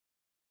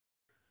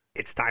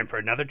It's time for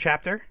another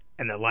chapter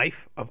in the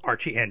life of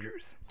Archie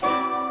Andrews.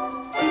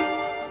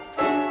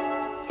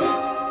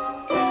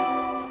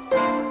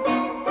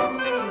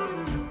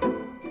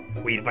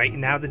 We invite you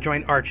now to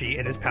join Archie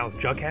and his pals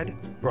Jughead,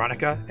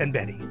 Veronica, and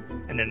Betty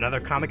in another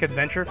comic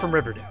adventure from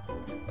Riverdale.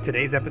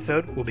 Today's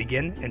episode will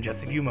begin in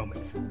just a few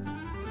moments.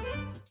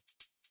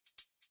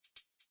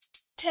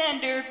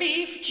 Tender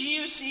beef,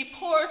 juicy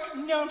pork,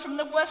 known from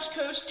the West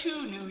Coast to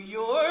New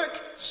York.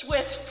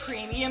 Swift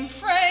Premium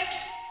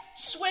Franks.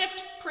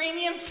 Swift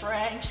Premium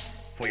Franks.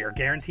 For your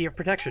guarantee of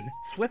protection,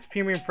 Swift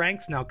Premium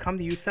Franks now come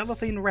to you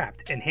cellophane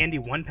wrapped in handy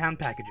 1-pound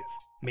packages.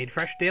 Made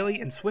fresh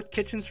daily in Swift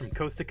kitchens from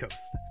coast to coast.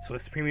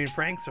 Swift Premium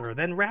Franks are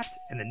then wrapped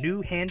in the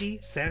new handy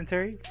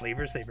sanitary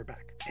Flavor Saver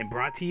Pack and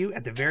brought to you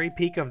at the very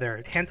peak of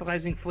their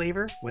tantalizing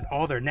flavor with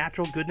all their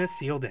natural goodness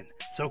sealed in.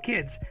 So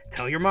kids,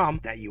 tell your mom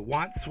that you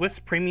want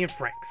Swift Premium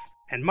Franks.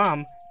 And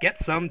mom, get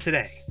some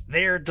today.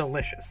 They're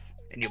delicious.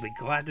 And you'll be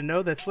glad to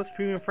know that Swiss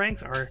Premium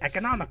Franks are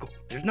economical.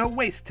 There's no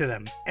waste to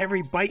them.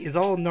 Every bite is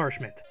all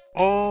nourishment,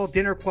 all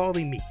dinner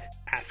quality meat.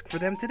 Ask for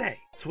them today.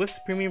 Swiss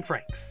Premium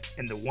Franks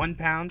in the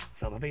 1-pound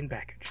cellophane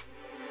package.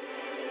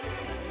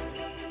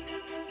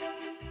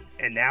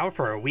 And now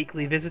for our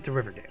weekly visit to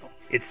Riverdale.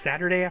 It's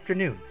Saturday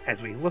afternoon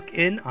as we look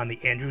in on the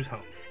Andrews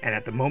home. And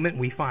at the moment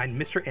we find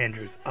Mr.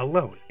 Andrews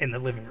alone in the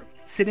living room,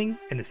 sitting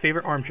in his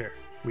favorite armchair,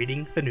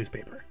 reading the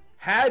newspaper.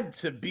 Had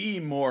to be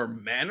more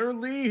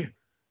mannerly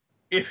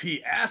if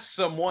he asked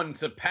someone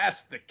to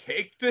pass the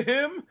cake to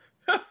him?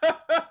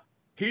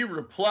 He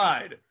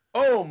replied,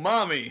 "Oh,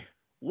 Mommy,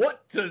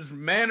 what does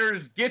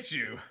manners get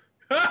you?"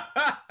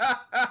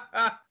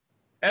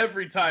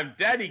 Every time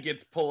Daddy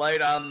gets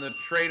polite on the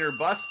train or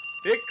bus,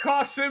 it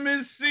costs him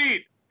his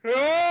seat.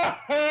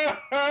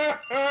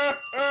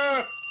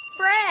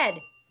 Fred!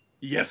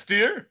 Yes,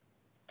 dear?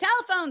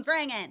 Telephone's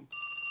ringing.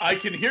 I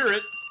can hear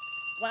it.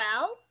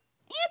 Well,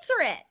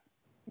 answer it.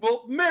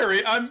 Well,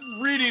 Mary, I'm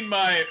reading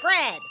my...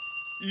 Fred!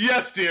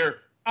 Yes, dear.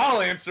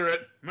 I'll answer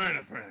it. I'm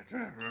gonna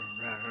drown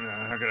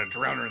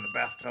her in the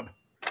bathtub.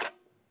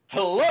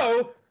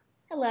 Hello?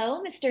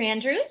 Hello, Mr.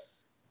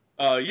 Andrews?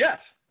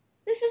 Yes.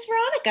 This is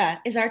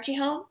Veronica. Is Archie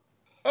home?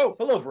 Oh,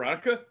 hello,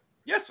 Veronica.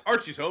 Yes,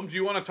 Archie's home. Do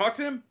you want to talk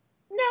to him?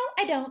 No,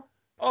 I don't.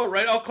 All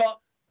right, I'll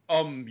call...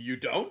 You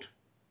don't?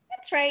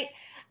 That's right.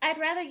 I'd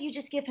rather you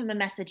just give him a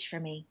message for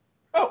me.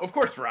 Oh, of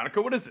course,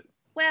 Veronica. What is it?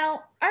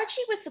 Well,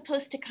 Archie was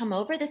supposed to come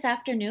over this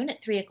afternoon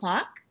at 3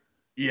 o'clock,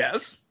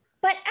 Yes.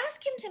 but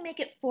ask him to make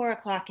it 4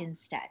 o'clock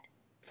instead.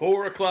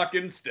 4 o'clock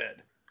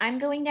instead. I'm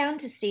going down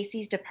to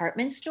Stacy's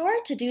department store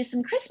to do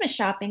some Christmas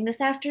shopping this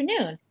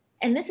afternoon,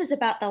 and this is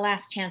about the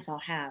last chance I'll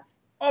have.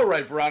 All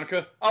right,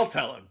 Veronica. I'll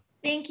tell him.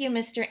 Thank you,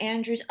 Mr.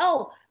 Andrews.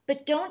 Oh,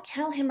 but don't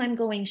tell him I'm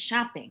going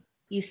shopping.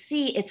 You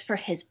see, it's for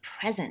his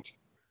present.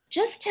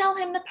 Just tell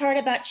him the part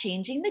about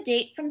changing the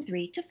date from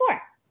 3 to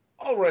 4.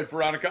 All right,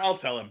 Veronica. I'll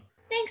tell him.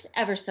 Thanks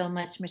ever so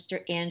much,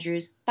 Mr.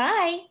 Andrews.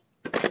 Bye.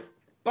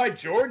 By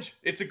George,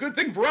 it's a good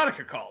thing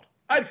Veronica called.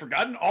 I'd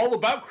forgotten all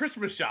about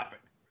Christmas shopping.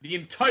 The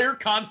entire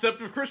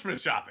concept of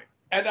Christmas shopping.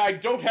 And I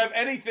don't have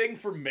anything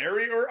for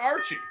Mary or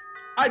Archie.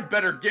 I'd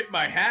better get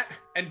my hat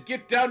and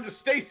get down to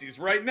Stacy's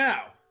right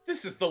now.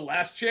 This is the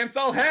last chance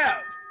I'll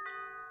have.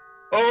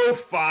 Oh,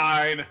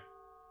 fine.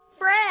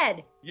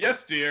 Fred!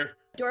 Yes, dear.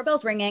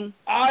 Doorbell's ringing.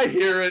 I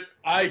hear it.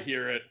 I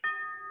hear it.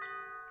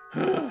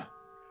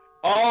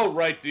 All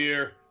right,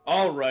 dear.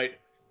 All right.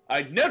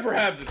 I'd never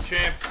have the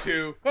chance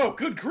to... Oh,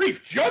 good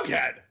grief,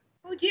 Jughead!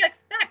 Who'd you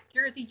expect,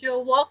 Jersey Joe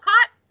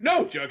Walcott?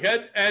 No,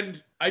 Jughead,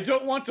 and I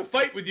don't want to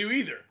fight with you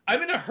either.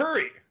 I'm in a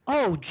hurry.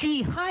 Oh,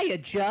 gee, hiya,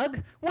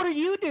 Jug. What are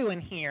you doing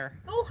here?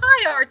 Oh,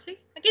 hi, Archie.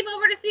 I came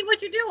over to see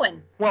what you're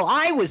doing. Well,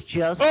 I was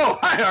just... Oh,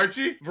 hi,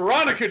 Archie.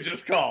 Veronica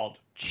just called.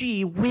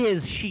 Gee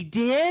whiz, she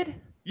did?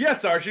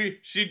 Yes, Archie,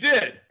 she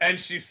did. And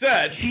she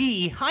said...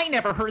 Gee, I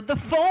never heard the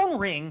phone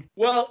ring.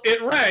 Well,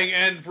 it rang,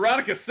 and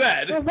Veronica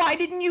said... Well, why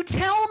didn't you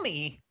tell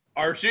me?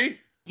 Archie,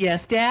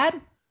 Yes,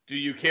 Dad? do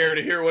you care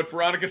to hear what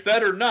Veronica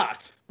said or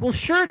not? Well,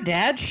 sure,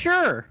 Dad,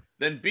 sure.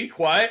 Then be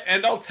quiet,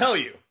 and I'll tell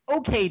you.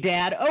 Okay,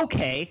 Dad,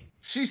 okay.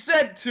 She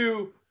said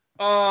yeah!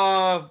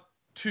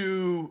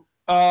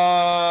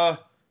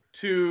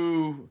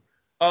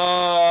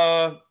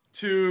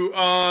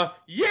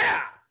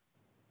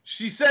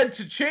 She said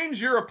to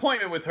change your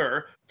appointment with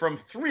her from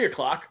 3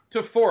 o'clock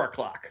to 4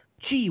 o'clock.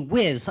 Gee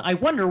whiz, I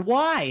wonder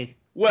why.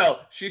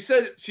 Well, she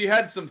said she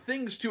had some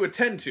things to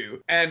attend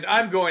to, and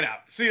I'm going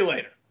out. See you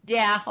later.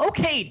 Yeah,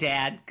 okay,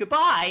 Dad.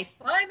 Goodbye.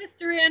 Bye,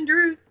 Mr.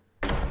 Andrews.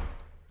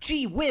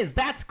 Gee whiz,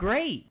 that's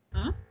great.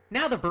 Huh?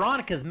 Now that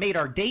Veronica's made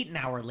our date an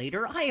hour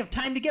later, I have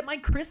time to get my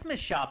Christmas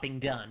shopping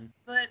done.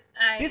 But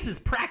This is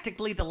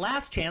practically the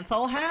last chance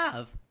I'll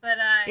have. But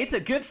It's a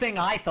good thing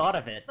I thought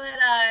of it. But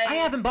I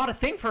haven't bought a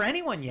thing for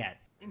anyone yet.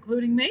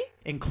 Including me?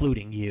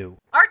 Including you.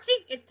 Archie,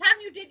 it's time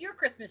you did your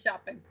Christmas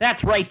shopping.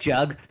 That's right,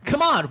 Jug.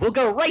 Come on, we'll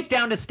go right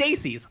down to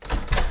Stacy's.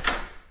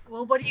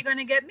 Well, what are you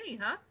gonna get me,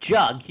 huh?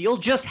 Jug, you'll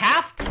just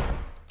have to.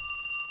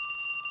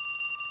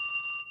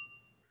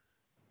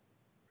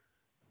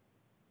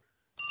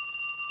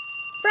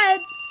 Fred!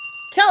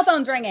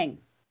 Telephone's ringing.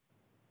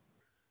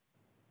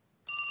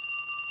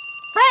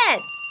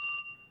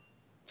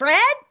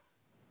 Fred?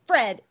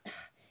 Fred,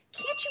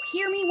 can't you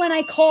hear me when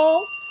I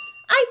call?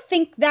 I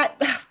think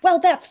that, well,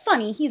 that's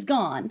funny. He's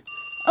gone.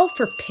 Oh,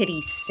 for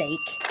pity's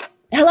sake.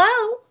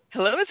 Hello?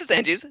 Hello, Mrs.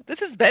 Andrews.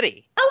 This is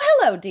Betty. Oh,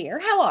 hello, dear.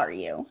 How are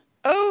you?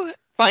 Oh,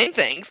 fine,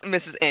 thanks,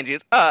 Mrs.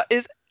 Andrews.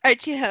 Is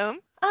Archie home?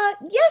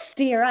 Yes,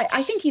 dear.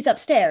 I think he's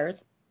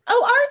upstairs.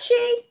 Oh,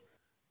 Archie!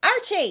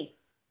 Archie!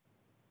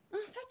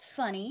 Oh, that's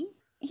funny.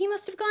 He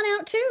must have gone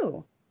out,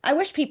 too. I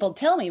wish people'd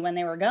tell me when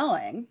they were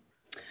going.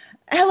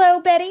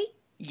 Hello, Betty?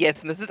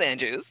 Yes, Mrs.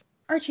 Andrews.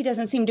 Archie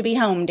doesn't seem to be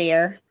home,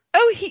 dear.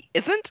 Oh, he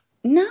isn't?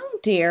 No,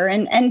 dear.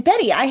 And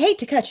Betty, I hate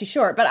to cut you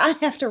short, but I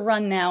have to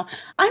run now.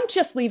 I'm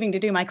just leaving to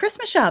do my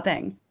Christmas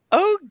shopping.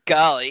 Oh,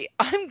 golly.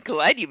 I'm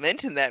glad you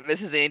mentioned that,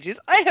 Mrs. Andrews.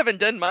 I haven't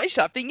done my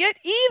shopping yet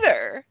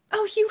either.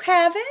 Oh, you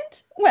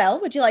haven't?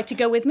 Well, would you like to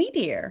go with me,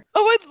 dear?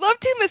 Oh, I'd love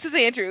to, Mrs.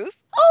 Andrews.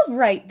 All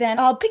right, then.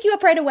 I'll pick you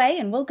up right away,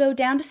 and we'll go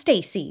down to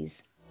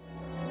Stacy's.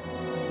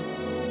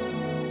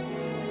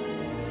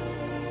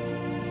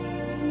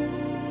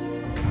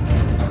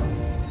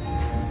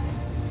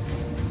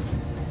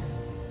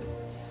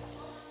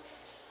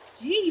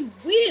 Gee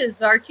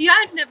whiz, Archie,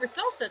 I've never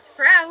saw such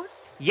crowds.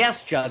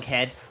 Yes,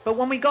 Jughead, but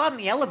when we got in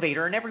the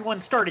elevator and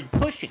everyone started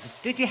pushing,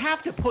 did you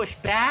have to push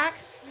back?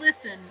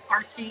 Listen,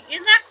 Archie,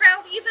 in that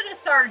crowd, even a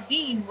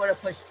sardine would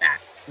have pushed back.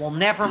 Well,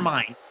 never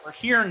mind. We're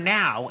here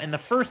now, and the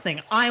first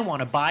thing I want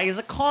to buy is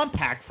a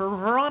compact for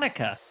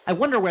Veronica. I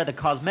wonder where the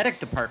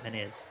cosmetic department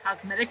is.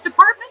 Cosmetic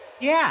department?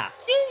 Yeah.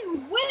 Gee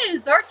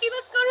whiz, Archie,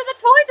 let's go to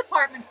the toy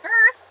department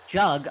first.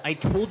 Jug, I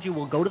told you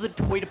we'll go to the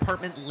toy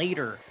department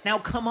later. Now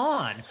come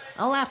on.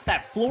 I'll ask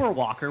that floor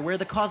walker where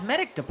the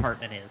cosmetic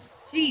department is.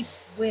 Gee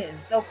whiz,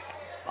 okay.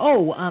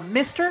 Oh,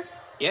 mister?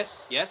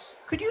 Yes.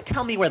 Could you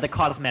tell me where the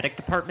cosmetic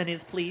department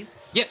is, please?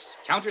 Yes,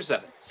 counter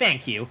 7.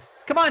 Thank you.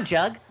 Come on,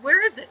 Jug.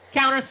 Where is it?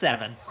 Counter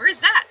 7. Where's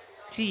that?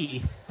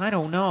 Gee, I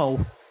don't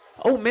know.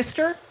 Oh,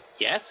 mister?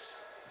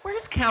 Yes,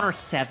 Where's counter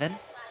 7?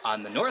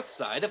 on the north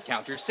side of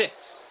counter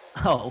 6.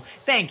 Oh,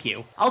 thank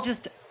you. I'll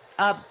just,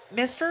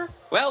 mister?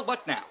 Well,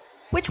 what now?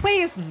 Which way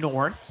is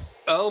north?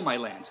 Oh, my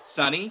lands.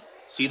 Sonny,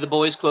 see the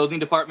boys' clothing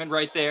department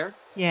right there?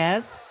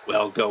 Yes.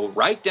 Well, go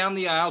right down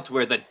the aisle to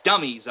where the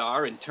dummies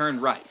are and turn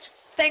right.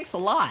 Thanks a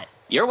lot.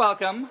 You're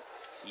welcome.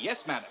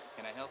 Yes, madam.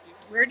 Can I help you?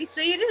 Where'd he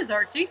say it is,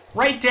 Archie?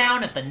 Right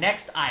down at the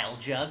next aisle,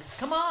 Jug.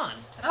 Come on.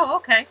 Oh,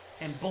 okay.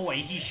 And boy,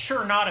 he's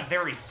sure not a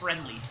very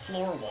friendly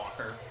floor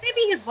walker.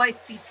 Maybe his wife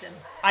beats him.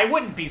 I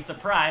wouldn't be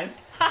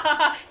surprised.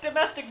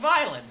 Domestic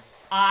violence.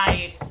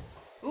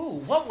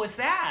 Ooh, what was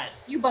that?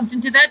 You bumped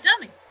into that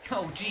dummy.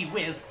 Oh, gee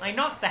whiz, I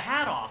knocked the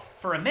hat off.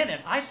 For a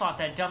minute, I thought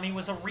that dummy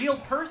was a real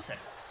person.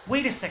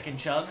 Wait a second,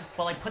 Jug,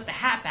 while I put the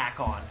hat back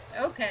on.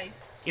 Okay.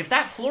 If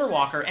that floor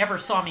walker ever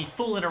saw me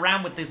fooling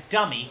around with this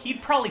dummy,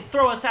 he'd probably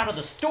throw us out of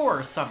the store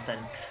or something.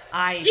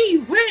 Gee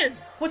whiz!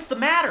 What's the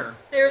matter?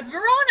 There's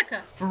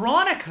Veronica.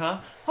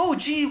 Veronica? Oh,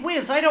 gee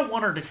whiz, I don't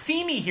want her to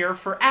see me here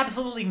for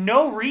absolutely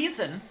no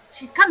reason.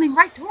 She's coming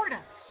right toward us.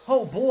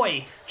 Oh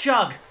boy,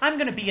 Jug, I'm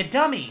gonna be a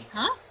dummy.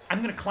 Huh?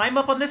 I'm gonna climb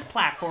up on this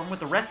platform with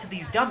the rest of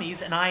these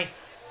dummies and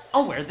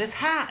I'll wear this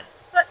hat.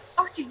 But,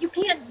 Archie, you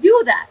can't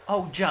do that.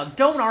 Oh, Jug,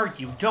 don't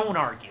argue.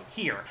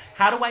 Here,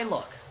 how do I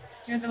look?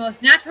 You're the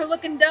most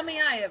natural-looking dummy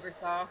I ever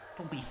saw.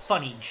 Don't be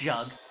funny,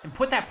 Jug, and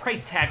put that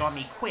price tag on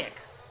me quick.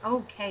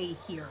 Okay,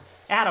 here.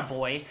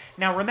 Attaboy.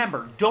 Now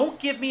remember, don't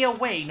give me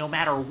away no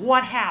matter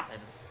what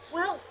happens.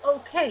 Well,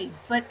 okay,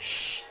 but...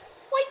 Shh.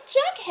 Why,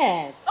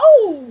 Jughead,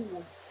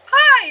 Oh!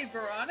 Hi,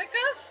 Veronica.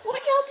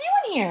 what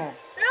y'all doing here?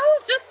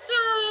 Oh, just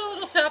a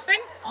little shopping.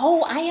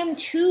 Oh, I am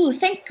too.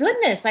 Thank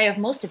goodness I have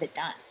most of it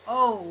done.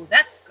 Oh,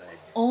 that's good.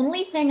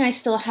 Only thing I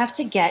still have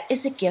to get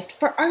is a gift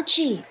for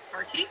Archie.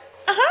 Archie?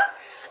 Uh-huh.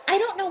 I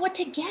don't know what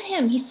to get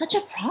him. He's such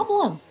a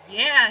problem.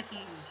 Yeah, he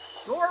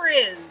sure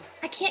is.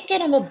 I can't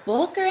get him a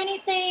book or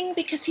anything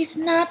because he's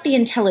not the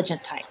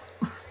intelligent type.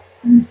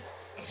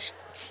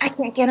 I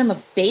can't get him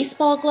a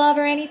baseball glove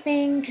or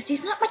anything because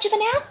he's not much of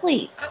an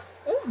athlete.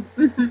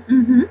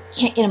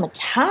 Can't get him a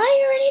tie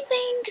or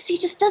anything because he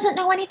just doesn't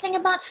know anything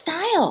about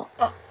style.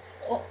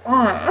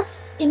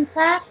 In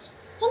fact,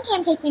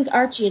 sometimes I think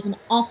Archie is an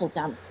awful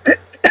dummy. But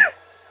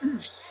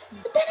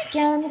then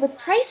again, with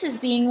prices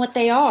being what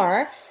they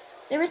are,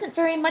 there isn't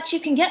very much you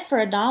can get for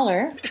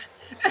 $1.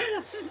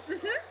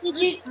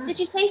 Did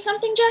you say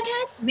something,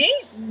 Jughead? Me?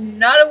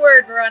 Not a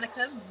word,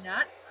 Veronica.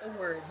 Not a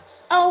word.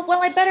 Oh,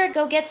 well, I better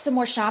go get some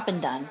more shopping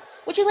done.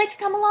 Would you like to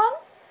come along?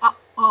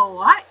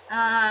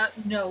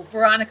 No,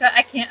 Veronica,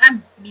 I can't.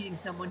 I'm meeting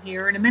someone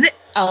here in a minute.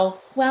 Oh,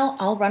 well,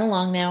 I'll run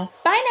along now.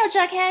 Bye now,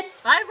 Jughead.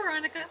 Bye,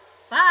 Veronica.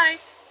 Bye.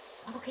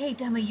 Okay,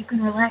 dummy, you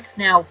can relax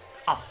now.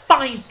 A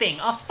fine thing,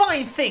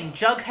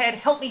 Jughead.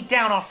 Help me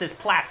down off this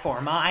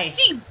platform,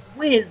 Gee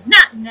whiz,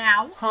 not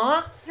now.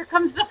 Huh? Here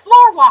comes the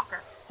floor walker.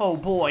 Oh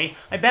boy,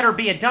 I better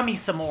be a dummy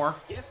some more.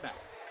 Yes, madam.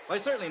 Why,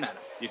 certainly, madam.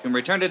 You can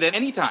return it at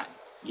any time.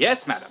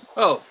 Yes, madam.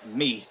 Oh,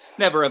 me.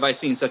 Never have I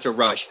seen such a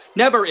rush.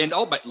 Never in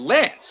all but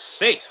land's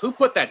sakes. Who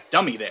put that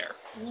dummy there?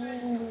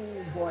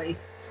 Oh, boy.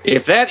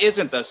 If that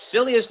isn't the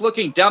silliest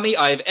looking dummy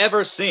I've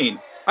ever seen.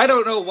 I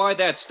don't know why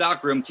that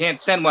stockroom can't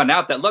send one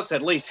out that looks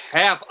at least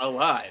half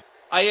alive.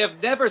 I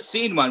have never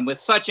seen one with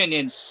such an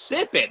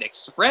insipid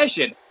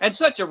expression and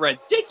such a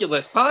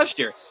ridiculous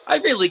posture. I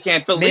really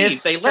can't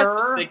believe they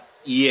let...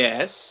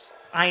 Yes?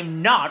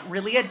 I'm not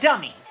really a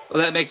dummy.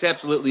 Well, that makes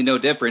absolutely no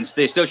difference.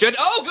 They still should...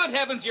 Oh, good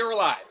heavens, you're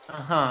alive!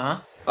 Uh-huh.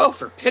 Oh,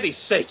 for pity's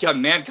sake,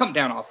 young man, come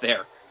down off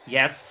there.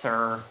 Yes,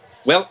 sir.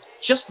 Well,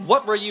 just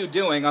what were you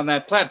doing on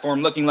that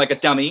platform looking like a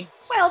dummy?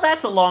 Well,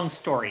 that's a long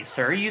story,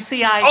 sir. You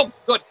see, Oh,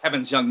 good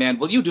heavens, young man,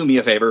 will you do me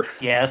a favor?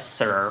 Yes,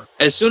 sir.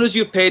 As soon as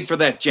you've paid for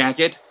that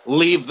jacket,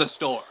 leave the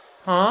store.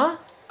 Huh?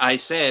 I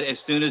said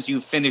as soon as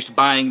you've finished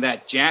buying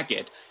that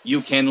jacket,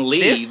 you can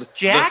leave... This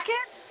jacket?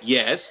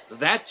 Yes,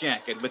 that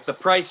jacket with the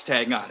price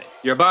tag on it.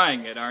 You're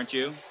buying it, aren't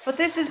you? But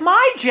this is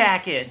my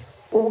jacket.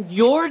 Oh,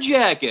 your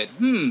jacket.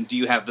 Do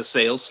you have the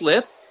sales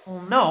slip?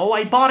 Well, no,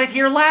 I bought it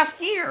here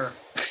last year.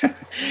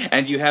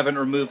 And you haven't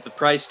removed the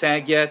price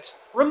tag yet?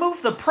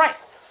 Remove the price...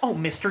 Oh,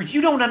 mister,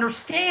 you don't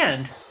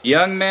understand.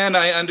 Young man,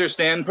 I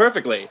understand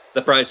perfectly.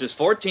 The price is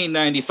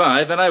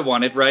 $14.95 and I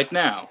want it right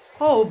now.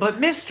 Oh, but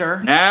mister...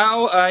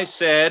 Now, I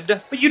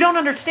said... But you don't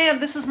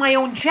understand, this is my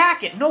own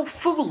jacket, no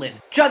foolin'.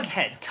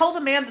 Jughead, tell the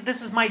man that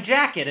this is my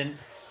jacket, and...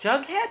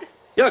 Jughead?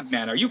 Young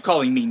man, are you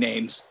calling me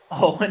names?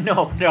 Oh,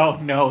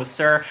 no,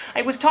 sir.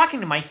 I was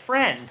talking to my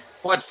friend.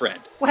 What friend?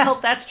 Well,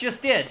 that's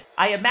just it.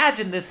 I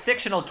imagined this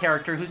fictional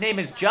character whose name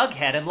is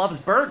Jughead and loves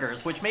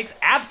burgers, which makes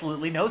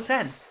absolutely no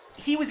sense.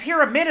 He was here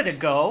a minute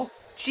ago.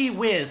 Gee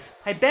whiz,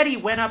 I bet he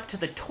went up to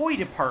the toy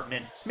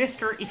department.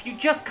 Mister, if you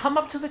just come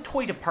up to the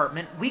toy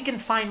department, we can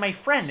find my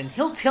friend, and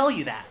he'll tell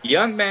you that.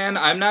 Young man,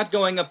 I'm not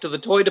going up to the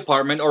toy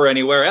department or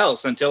anywhere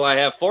else until I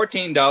have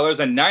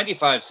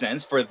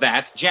 $14.95 for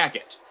that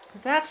jacket.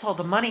 But that's all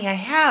the money I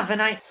have,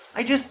 and I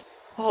just...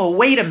 Oh,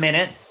 wait a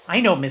minute. I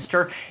know,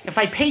 mister. If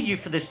I paid you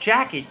for this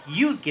jacket,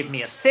 you'd give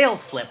me a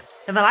sales slip,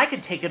 and then I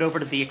could take it over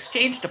to the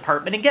exchange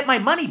department and get my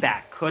money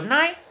back, couldn't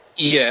I?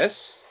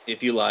 Yes,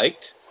 if you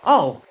liked.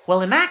 Oh,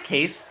 well in that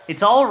case,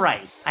 it's all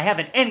right. I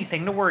haven't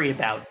anything to worry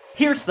about.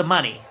 Here's the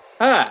money.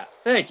 Ah,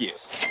 thank you.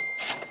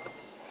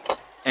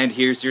 And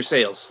here's your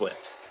sales slip.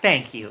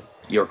 Thank you.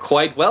 You're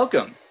quite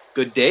welcome.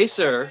 Good day,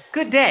 sir.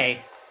 Good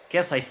day.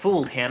 Guess I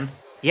fooled him.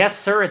 Yes,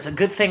 sir, it's a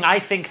good thing I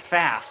think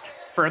fast.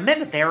 For a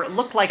minute there, it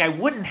looked like I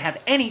wouldn't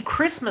have any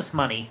Christmas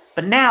money.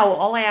 But now,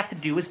 all I have to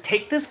do is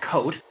take this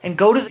coat and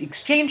go to the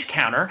exchange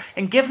counter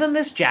and give them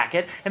this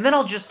jacket, and then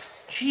I'll just...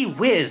 Gee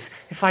whiz,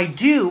 if I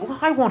do,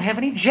 I won't have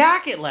any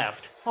jacket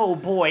left. Oh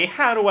boy,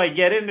 how do I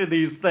get into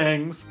these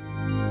things?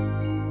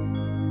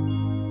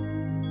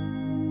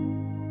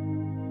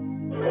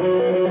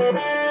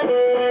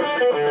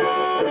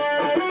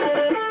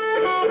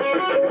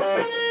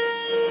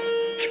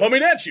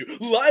 Coming at you,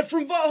 live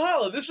from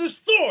Valhalla, this is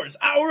Thor's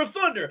Hour of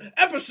Thunder,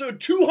 episode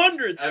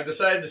 200. I've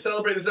decided to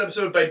celebrate this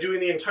episode by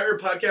doing the entire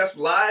podcast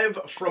live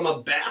from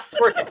a bath.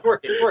 Work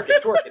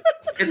it.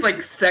 It's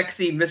like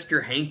sexy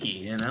Mr. Hanky,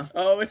 you know?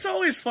 Oh, it's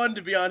always fun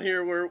to be on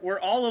here where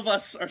all of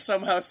us are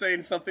somehow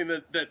saying something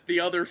that the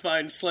other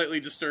finds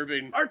slightly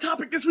disturbing. Our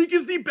topic this week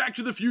is the Back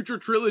to the Future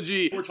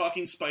trilogy. We're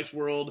talking Spice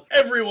World,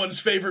 everyone's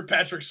favorite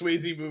Patrick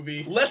Swayze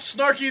movie, less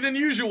snarky than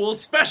usual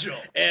special.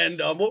 And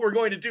what we're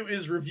going to do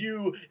is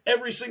review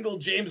every single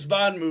James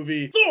Bond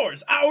movie,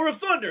 Thor's Hour of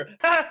Thunder.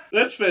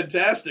 That's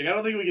fantastic. I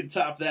don't think we can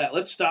top that.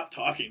 Let's stop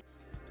talking.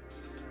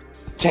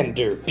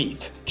 Tender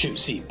beef,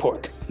 juicy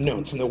pork,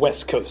 known from the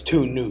West Coast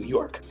to New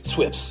York.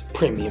 Swift's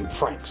Premium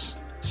Franks.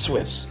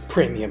 Swift's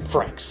Premium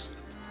Franks.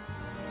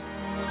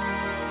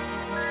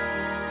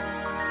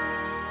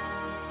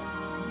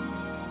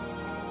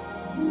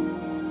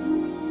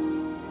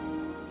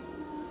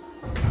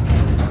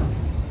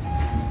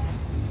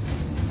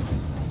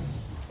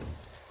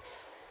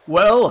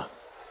 Well,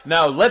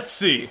 now let's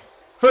see.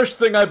 First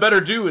thing I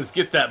better do is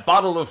get that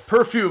bottle of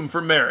perfume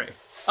for Mary.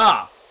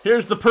 Ah,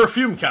 here's the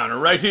perfume counter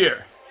right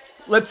here.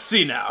 Let's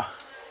see now.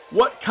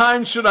 What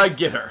kind should I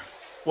get her?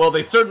 Well,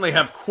 they certainly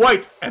have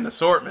quite an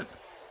assortment.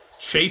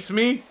 Chase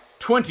Me,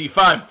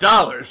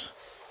 $25.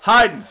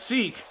 Hide and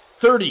Seek,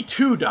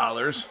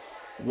 $32.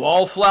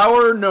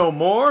 Wallflower, no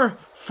more,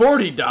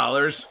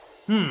 $40.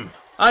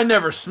 I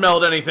never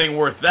smelled anything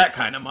worth that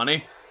kind of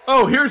money.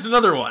 Oh, here's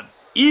another one.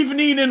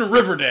 Evening in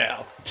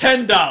Riverdale,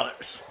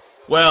 $10.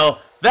 Well,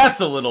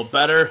 that's a little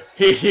better.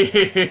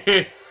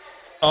 I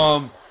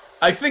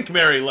think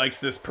Mary likes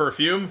this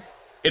perfume.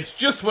 It's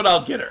just what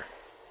I'll get her.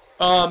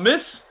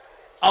 Miss,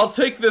 I'll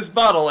take this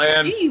bottle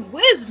and... Gee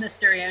whiz,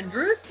 Mr.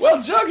 Andrews.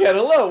 Well, Jughead,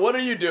 hello. What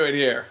are you doing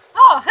here?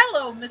 Oh,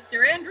 hello,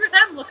 Mr. Andrews.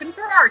 I'm looking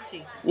for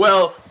Archie.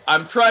 Well,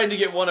 I'm trying to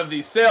get one of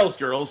these sales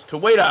girls to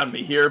wait on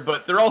me here,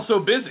 but they're all so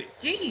busy.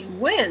 Gee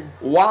whiz.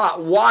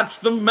 What's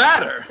the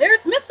matter?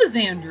 There's Mrs.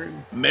 Andrews.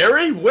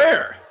 Mary,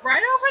 where?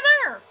 Right over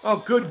there.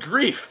 Oh, good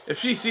grief. If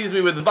she sees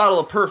me with a bottle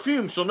of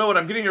perfume, she'll know what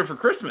I'm getting her for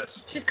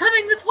Christmas. She's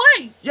coming this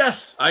way.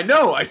 Yes, I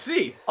know, I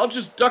see. I'll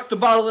just duck the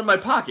bottle in my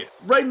pocket,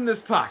 right in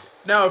this pocket.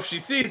 Now, if she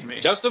sees me...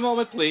 Just a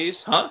moment,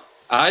 please. Huh?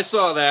 I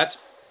saw that.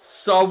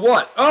 Saw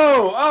what?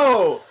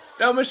 Oh,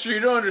 Now, mister, you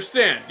don't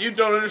understand. You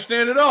don't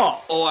understand at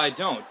all. Oh, I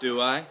don't,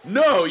 do I?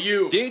 No,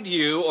 you... Did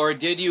you or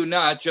did you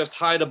not just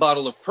hide a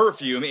bottle of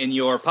perfume in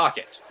your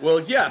pocket? Well,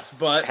 yes,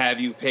 but... Have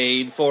you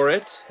paid for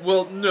it?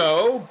 Well,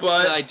 no,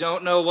 but... I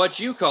don't know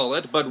what you call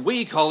it, but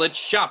we call it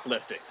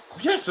shoplifting.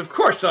 Yes, of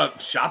course,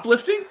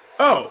 shoplifting?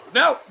 Oh,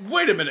 now,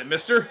 wait a minute,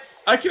 mister.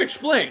 I can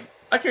explain.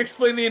 I can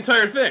explain the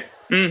entire thing.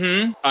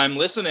 Mm-hmm. I'm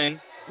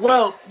listening.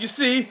 Well, you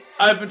see,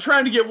 I've been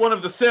trying to get one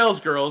of the sales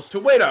girls to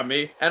wait on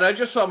me, and I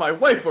just saw my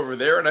wife over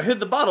there, and I hid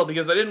the bottle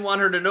because I didn't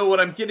want her to know what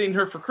I'm getting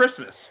her for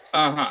Christmas.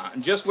 Uh-huh.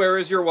 Just where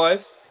is your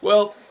wife?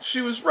 Well,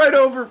 she was right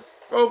over...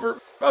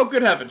 Oh,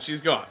 good heavens, she's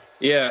gone.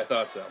 Yeah, I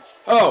thought so.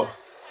 Oh,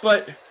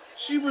 but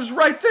she was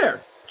right there.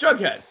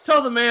 Jughead,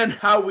 tell the man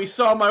how we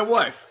saw my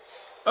wife.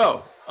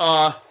 Oh,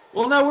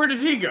 well, now where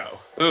did he go?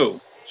 Who?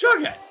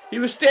 Jughead. He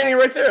was standing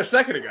right there a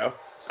second ago.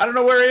 I don't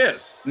know where he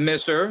is.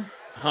 Mister?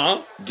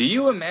 Huh? Do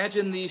you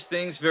imagine these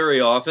things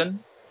very often?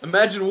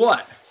 Imagine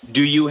what?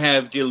 Do you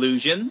have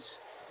delusions?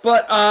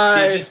 But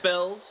Dizzy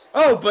spells?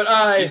 Oh,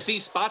 but You see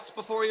spots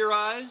before your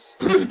eyes?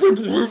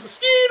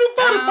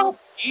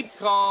 Keep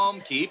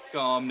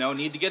calm. No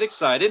need to get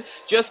excited.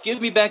 Just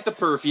give me back the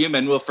perfume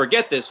and we'll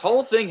forget this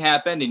whole thing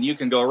happened and you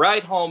can go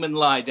right home and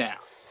lie down.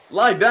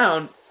 Lie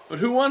down? But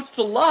who wants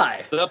to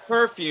lie? The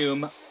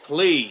perfume,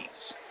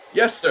 please.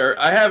 Yes, sir.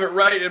 I have it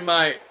right in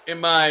my...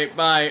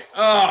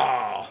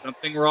 Oh!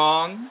 Something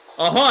wrong?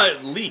 Uh-huh,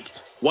 it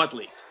leaked. What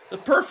leaked? The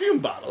perfume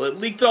bottle. It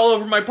leaked all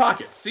over my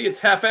pocket. See, it's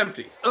half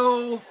empty.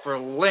 Oh, for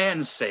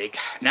land's sake.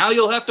 Now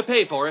you'll have to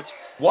pay for it.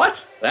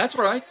 What? That's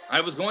right.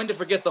 I was going to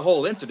forget the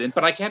whole incident,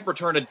 but I can't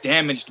return a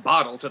damaged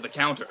bottle to the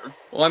counter.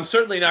 Well, I'm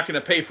certainly not going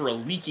to pay for a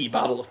leaky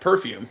bottle of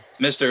perfume.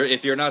 Mister,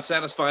 if you're not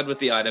satisfied with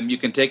the item, you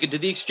can take it to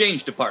the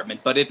exchange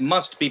department, but it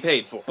must be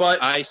paid for.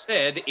 But... I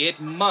said it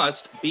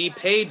must be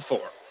paid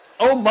for.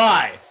 Oh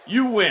my!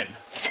 You win.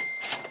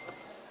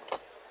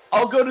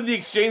 I'll go to the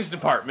exchange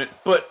department,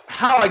 but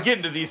how I get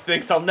into these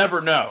things, I'll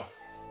never know.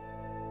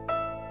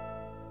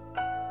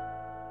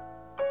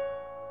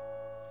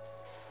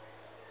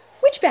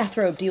 Which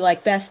bathrobe do you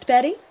like best,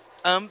 Betty?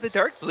 The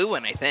dark blue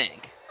one, I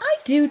think. I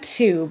do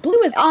too.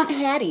 Blue is Aunt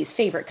Hattie's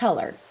favorite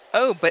color.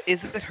 Oh, but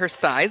is it her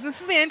size,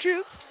 Mrs.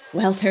 Andrews?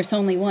 Well, there's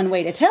only one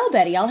way to tell,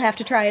 Betty. I'll have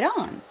to try it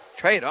on.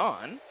 Try it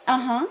on?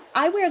 Uh-huh.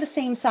 I wear the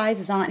same size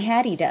as Aunt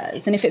Hattie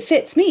does, and if it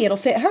fits me, it'll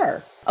fit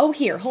her. Oh,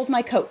 here, hold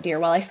my coat, dear,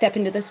 while I step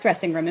into this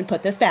dressing room and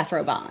put this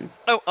bathrobe on.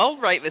 Oh, all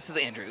right,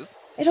 Mrs. Andrews.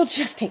 It'll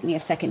just take me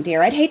a second,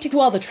 dear. I'd hate to go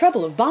all the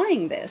trouble of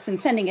buying this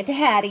and sending it to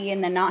Hattie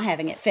and then not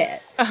having it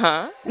fit.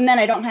 Uh-huh. And then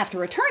I don't have to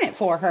return it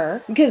for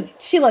her, because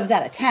she lives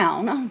out of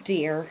town. Oh,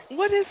 dear.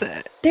 What is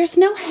it? There's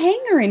no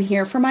hanger in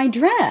here for my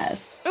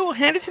dress. Oh, well,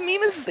 hand it to me,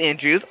 Mrs.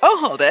 Andrews. I'll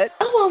hold it.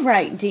 Oh, all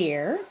right,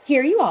 dear.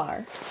 Here you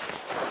are.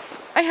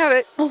 I have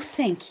it. Oh,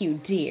 thank you,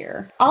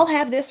 dear. I'll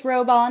have this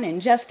robe on in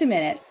just a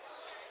minute.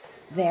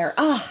 There.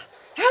 Ah,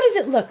 how does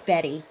it look,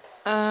 Betty?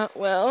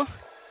 Well,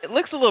 it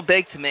looks a little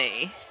big to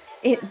me.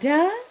 It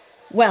does?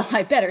 Well,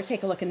 I better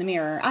take a look in the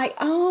mirror.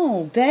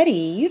 Oh, Betty,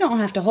 you don't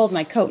have to hold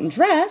my coat and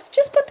dress.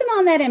 Just put them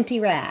on that empty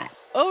rack.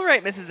 All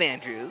right, Mrs.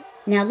 Andrews.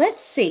 Now,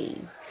 let's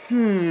see.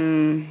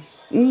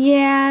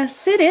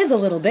 Yes, it is a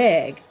little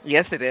big.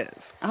 Yes, it is.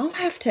 I'll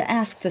have to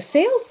ask the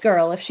sales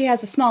girl if she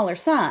has a smaller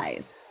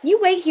size. You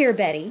wait here,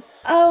 Betty.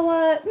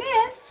 Oh,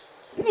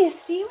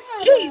 Miss, do you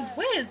have Gee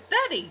whiz,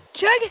 Betty.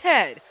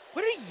 Jughead,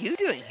 what are you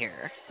doing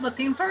here?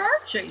 Looking for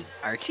Archie.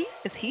 Archie?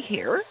 Is he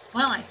here?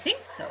 Well, I think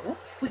so.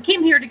 We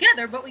came here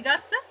together, but we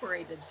got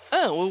separated.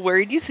 Oh, well, where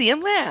did you see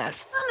him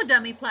last? On the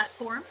dummy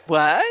platform.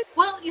 What?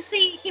 Well, you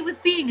see, he was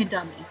being a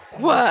dummy.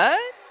 What?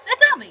 A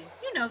dummy.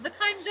 You know, the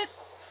kind that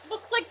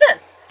looks like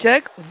this.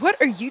 Jug,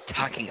 what are you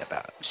talking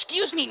about?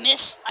 Excuse me,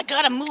 miss. I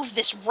gotta move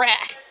this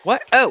rack.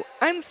 What? Oh,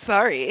 I'm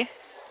sorry.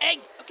 Hey,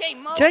 okay,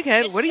 Mo.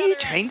 Jughead, what are you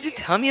trying to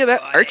tell me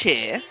about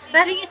Archie?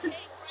 Betty, it's an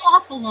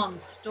awful long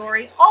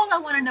story. All I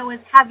want to know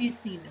is, have you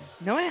seen him?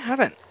 No, I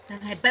haven't. Then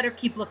I better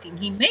keep looking.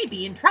 He may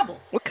be in trouble.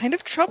 What kind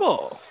of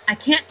trouble? I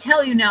can't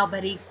tell you now,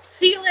 Betty.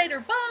 See you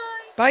later. Bye.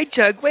 Bye,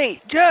 Jug.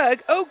 Wait,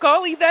 Jug. Oh,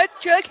 golly, that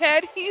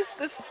Jughead. He's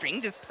the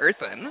strangest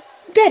person.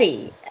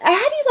 Betty,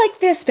 how do you like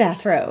this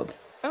bathrobe?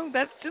 Oh,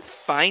 that's just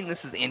fine,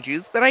 Mrs.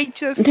 Andrews, but I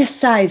just... This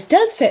size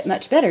does fit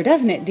much better,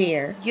 doesn't it,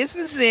 dear? Yes,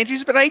 Mrs.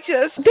 Andrews, but I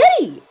just...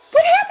 Betty,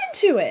 what happened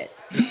to it?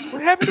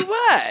 What happened to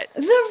what?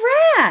 The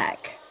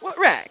rack. What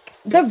rack?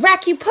 The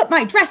rack you put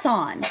my dress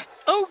on.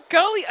 Oh,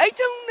 golly, I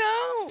don't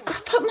know.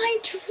 But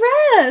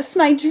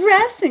my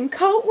dress and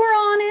coat were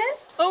on it.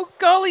 Oh,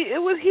 golly,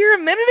 it was here a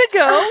minute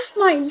ago.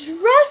 My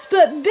dress,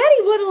 but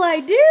Betty, what'll I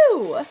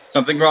do?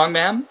 Something wrong,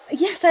 ma'am?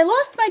 Yes, I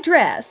lost my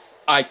dress.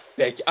 I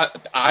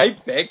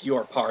beg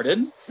your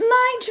pardon?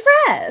 My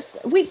dress.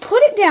 We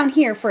put it down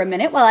here for a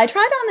minute while I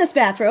tried on this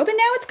bathrobe, and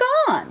now it's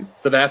gone.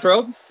 The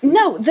bathrobe?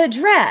 No, the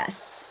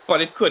dress.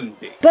 But it couldn't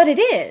be. But it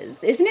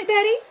is, isn't it,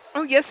 Betty?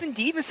 Oh, yes,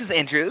 indeed, Mrs.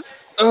 Andrews.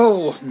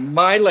 Oh,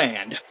 my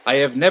land. I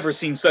have never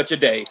seen such a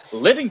day.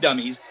 Living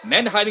dummies,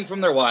 men hiding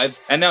from their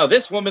wives, and now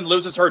this woman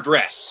loses her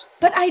dress.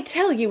 But I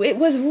tell you, it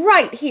was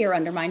right here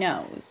under my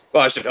nose.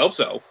 Well, I should hope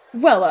so.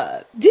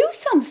 Well, do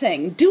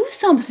something. Do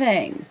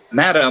something.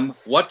 Madam,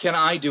 what can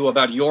I do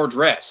about your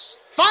dress?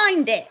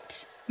 Find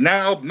it.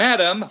 Now,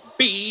 madam,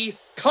 be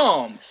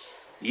calm.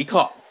 Be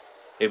calm.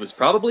 It was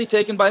probably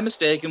taken by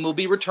mistake and will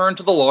be returned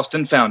to the Lost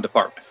and Found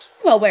department.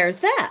 Well, where's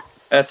that?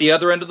 At the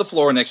other end of the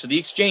floor next to the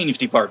exchange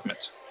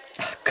department.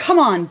 Come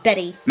on,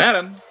 Betty.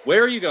 Madam,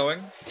 where are you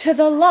going? To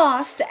the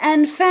Lost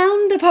and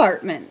Found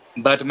department.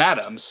 But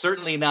madam,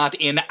 certainly not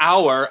in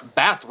our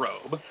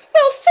bathrobe.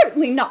 Well,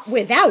 certainly not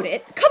without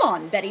it. Come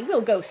on, Betty,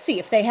 we'll go see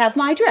if they have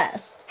my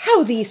dress.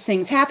 How these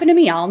things happen to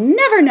me, I'll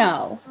never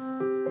know.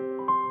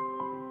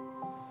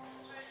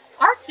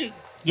 Archie.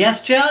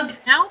 Yes, Jug?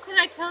 Now can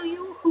I tell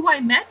you who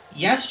I met?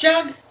 Yes,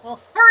 Jug? Well,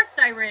 first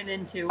I ran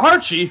into...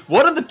 Archie,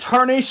 what in the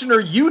tarnation are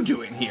you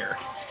doing here?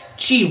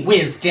 Gee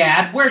whiz,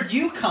 Dad, where'd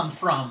you come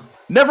from?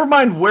 Never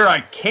mind where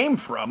I came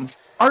from.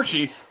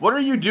 Archie, what are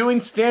you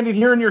doing standing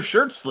here in your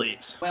shirt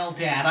sleeves? Well,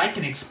 Dad, I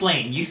can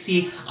explain. You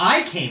see,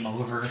 I came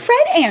over...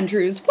 Fred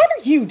Andrews, what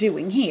are you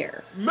doing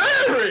here?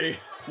 Mary!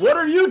 What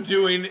are you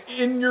doing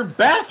in your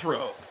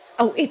bathrobe?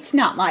 Oh, it's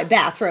not my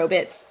bathrobe,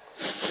 it's...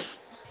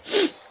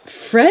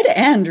 Fred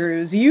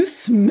Andrews, you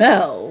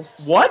smell.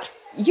 What?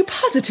 You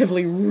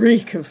positively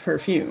reek of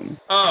perfume.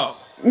 Oh.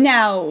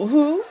 Now,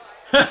 who?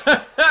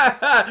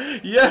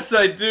 Yes,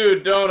 I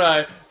do, don't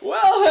I?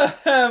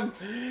 Well,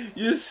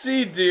 you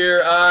see,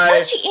 dear,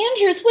 Archie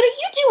Andrews, what are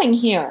you doing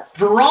here?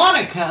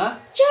 Veronica?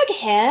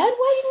 Jughead,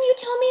 why didn't you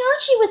tell me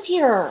Archie was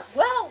here?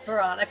 Well,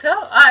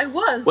 Veronica, I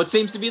was. What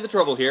seems to be the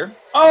trouble here?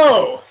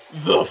 Oh,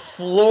 the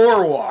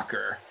floor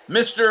walker.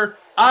 Mister,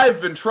 I've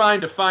been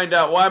trying to find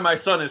out why my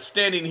son is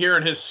standing here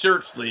in his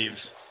shirt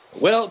sleeves.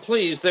 Well,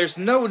 please, there's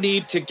no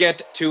need to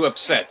get too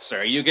upset,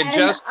 sir. You can And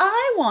just...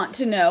 I want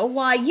to know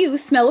why you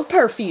smell of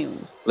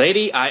perfume.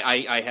 Lady,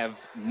 I have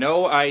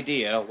no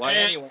idea why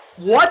anyone...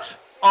 What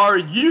are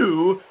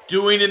you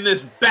doing in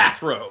this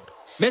bathrobe?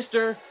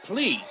 Mister,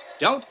 please,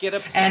 don't get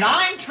upset. And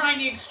I'm trying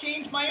to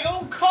exchange my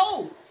own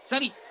coat.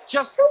 Sonny,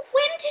 just... So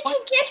when did you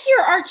get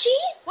here, Archie?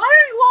 Why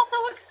are you all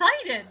so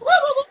excited?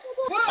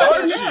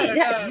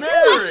 Archie!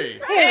 Mary!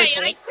 Hey,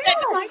 I said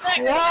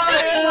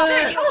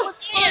Quiet!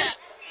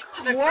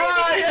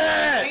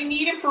 Quiet! I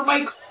need it for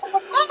my... Quiet!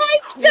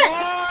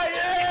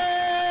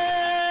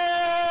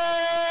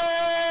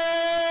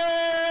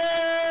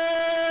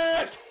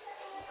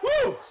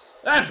 Whew!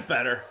 That's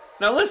better.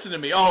 Now listen to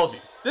me, all of you.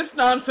 This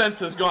nonsense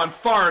has gone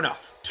far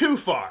enough. Too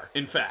far,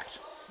 in fact.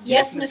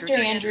 Yes, Mr.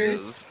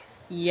 Andrews.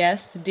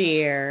 Yes,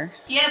 dear.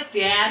 Yes,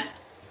 Dad.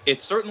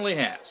 It certainly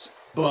has.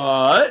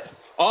 But...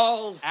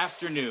 All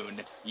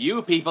afternoon,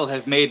 you people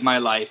have made my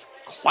life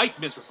quite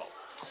miserable.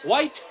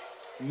 Quite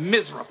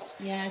miserable.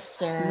 Yes,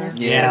 sir.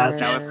 Yeah.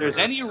 Now, if there's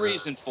any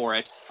reason for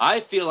it,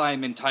 I feel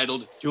I'm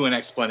entitled to an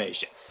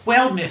explanation.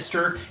 Well,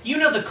 mister, you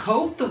know the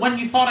coat? The one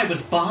you thought I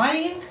was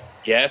buying?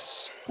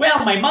 Yes?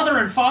 Well, my mother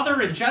and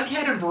father and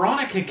Jughead and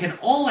Veronica can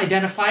all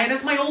identify it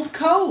as my old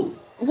coat.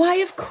 Why,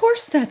 of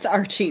course that's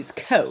Archie's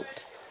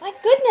coat. My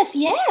goodness,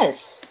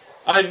 yes.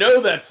 I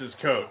know that's his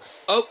coat.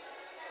 Oh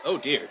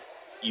dear.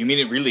 You mean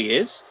it really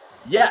is?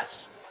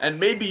 Yes. And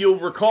maybe you'll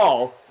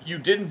recall, you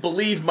didn't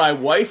believe my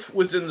wife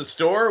was in the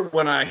store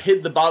when I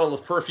hid the bottle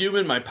of perfume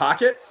in my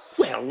pocket?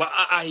 Well,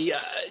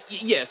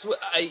 yes,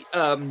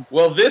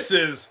 Well, this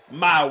is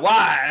my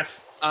wife.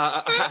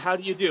 How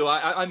do you do?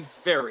 I'm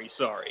very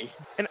sorry.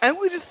 And I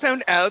just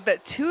found out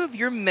that two of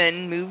your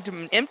men moved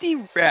an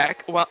empty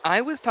rack while I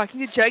was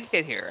talking to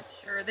Jughead here.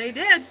 Sure they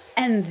did.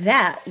 And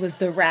that was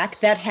the rack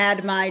that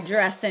had my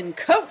dress and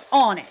coat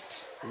on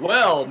it.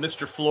 Well,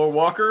 Mr.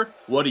 Floorwalker,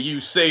 what do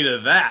you say to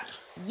that?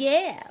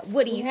 Yeah,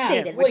 what do you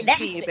say to what do you that?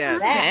 say to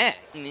that?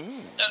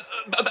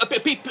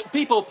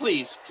 People,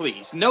 please,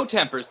 no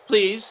tempers,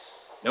 please.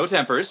 No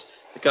tempers.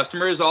 The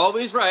customer is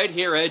always right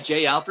here at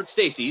J. Alfred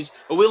Stacy's.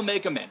 We'll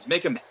make amends.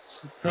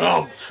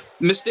 Humph.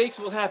 Mistakes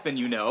will happen,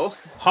 you know.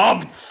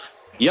 Humph.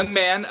 Young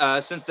man,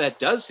 since that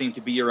does seem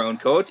to be your own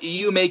coat,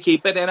 you may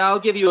keep it, and I'll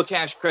give you a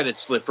cash credit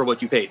slip for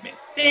what you paid me.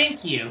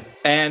 Thank you.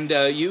 And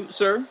you,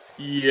 sir?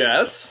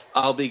 Yes?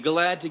 I'll be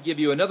glad to give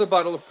you another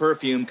bottle of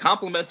perfume,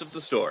 compliments of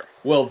the store.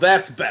 Well,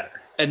 that's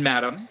better. And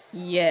madam?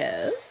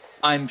 Yes?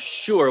 I'm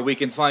sure we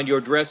can find your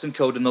dress and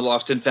coat in the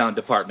Lost and Found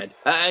department,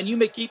 and you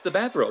may keep the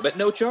bathrobe at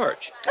no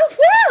charge. Oh,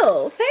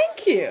 well,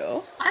 thank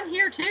you. I'm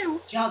here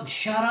too. Jug,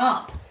 shut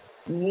up.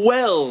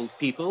 Well,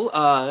 people,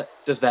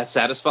 does that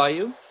satisfy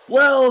you?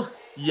 Well,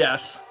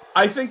 yes.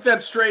 I think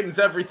that straightens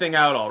everything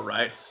out all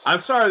right.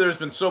 I'm sorry there's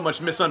been so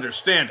much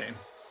misunderstanding.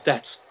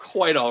 That's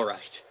quite all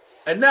right.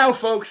 And now,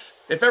 folks,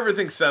 if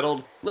everything's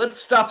settled,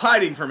 let's stop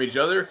hiding from each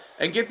other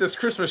and get this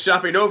Christmas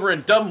shopping over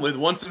and done with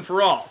once and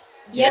for all.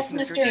 Yes,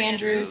 Mr.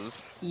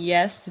 Andrews.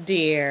 Yes,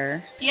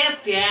 dear.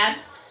 Yes, Dad.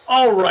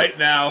 All right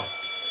now.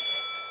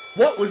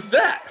 What was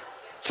that?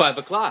 5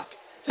 o'clock.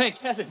 Thank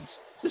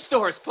heavens. The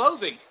store's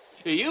closing.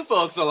 You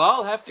folks will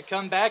all have to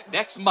come back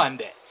next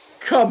Monday.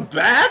 Come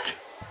back?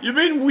 You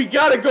mean we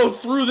gotta go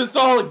through this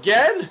all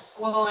again?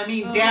 Well, I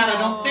mean, Dad, I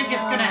don't think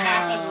it's gonna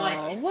happen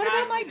like... What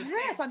about my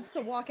dress? I'm just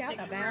to walk out in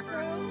a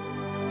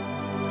bathrobe.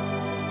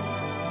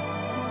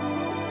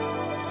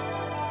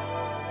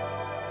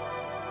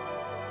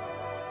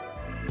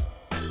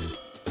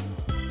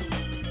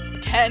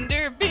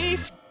 Tender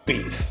beef,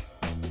 Beef.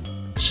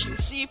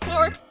 juicy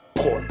pork,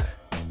 Pork.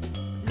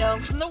 known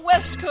from the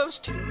West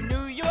Coast to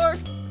New York.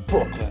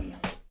 Brooklyn.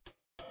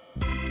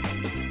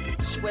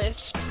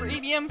 Swift's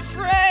Premium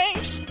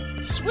Franks.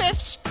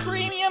 Swift's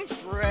Premium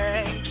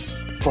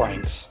Franks.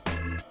 Franks.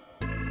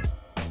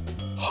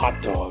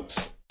 Hot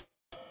dogs.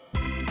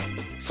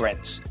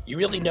 Friends, you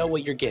really know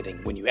what you're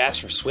getting when you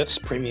ask for Swift's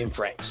Premium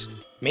Franks.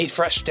 Made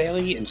fresh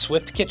daily in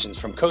Swift kitchens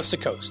from coast to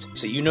coast,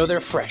 so you know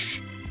they're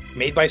fresh.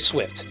 Made by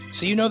Swift,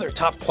 so you know they're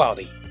top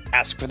quality.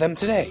 Ask for them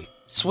today.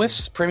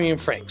 Swift's Premium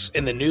Franks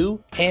in the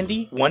new,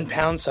 handy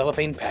 1-pound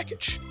cellophane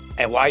package.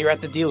 And while you're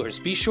at the dealers,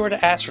 be sure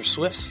to ask for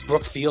Swift's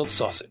Brookfield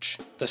sausage.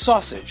 The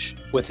sausage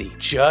with the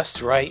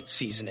just right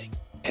seasoning.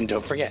 And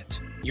don't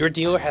forget, your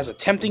dealer has a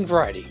tempting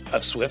variety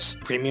of Swift's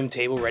Premium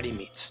Table-Ready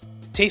meats.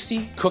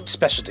 Tasty Cooked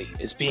Specialty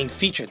is being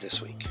featured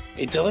this week.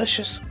 A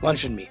delicious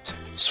luncheon meat.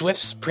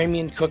 Swift's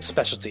Premium Cooked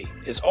Specialty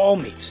is all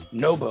meat,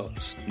 no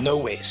bones, no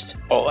waste.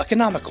 All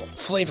economical,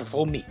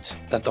 flavorful meat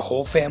that the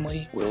whole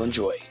family will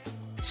enjoy.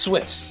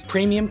 Swift's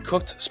Premium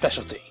Cooked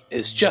Specialty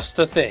is just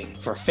the thing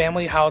for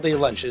family holiday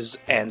lunches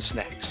and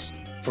snacks.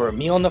 For a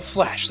meal in a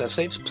flash that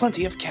saves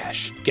plenty of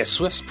cash, get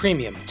Swift's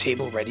Premium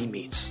Table-Ready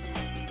Meats.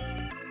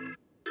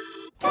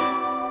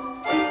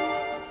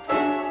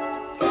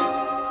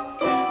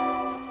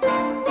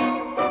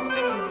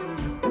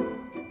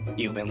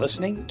 You've been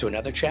listening to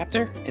another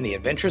chapter in The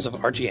Adventures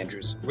of Archie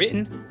Andrews,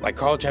 written by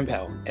Carl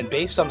Gempel and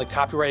based on the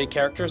copyrighted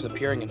characters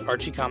appearing in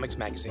Archie Comics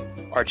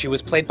magazine. Archie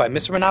was played by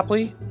Mr.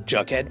 Monopoly,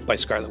 Jughead by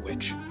Scarlet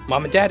Witch.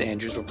 Mom and Dad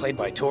Andrews were played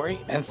by Tori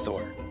and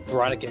Thor.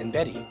 Veronica and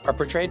Betty are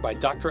portrayed by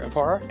Dr. of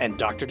Horror and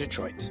Dr.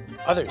 Detroit.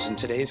 Others in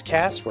today's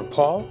cast were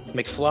Paul,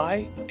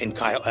 McFly, and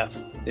Kyle F.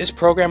 This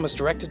program was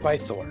directed by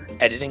Thor.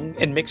 Editing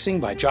and mixing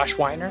by Josh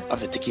Weiner of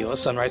the Tequila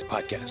Sunrise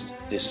podcast.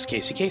 This is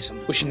Casey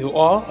Kasem, wishing you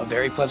all a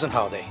very pleasant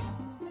holiday.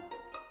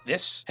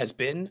 This has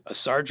been a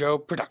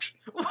Sarjo production.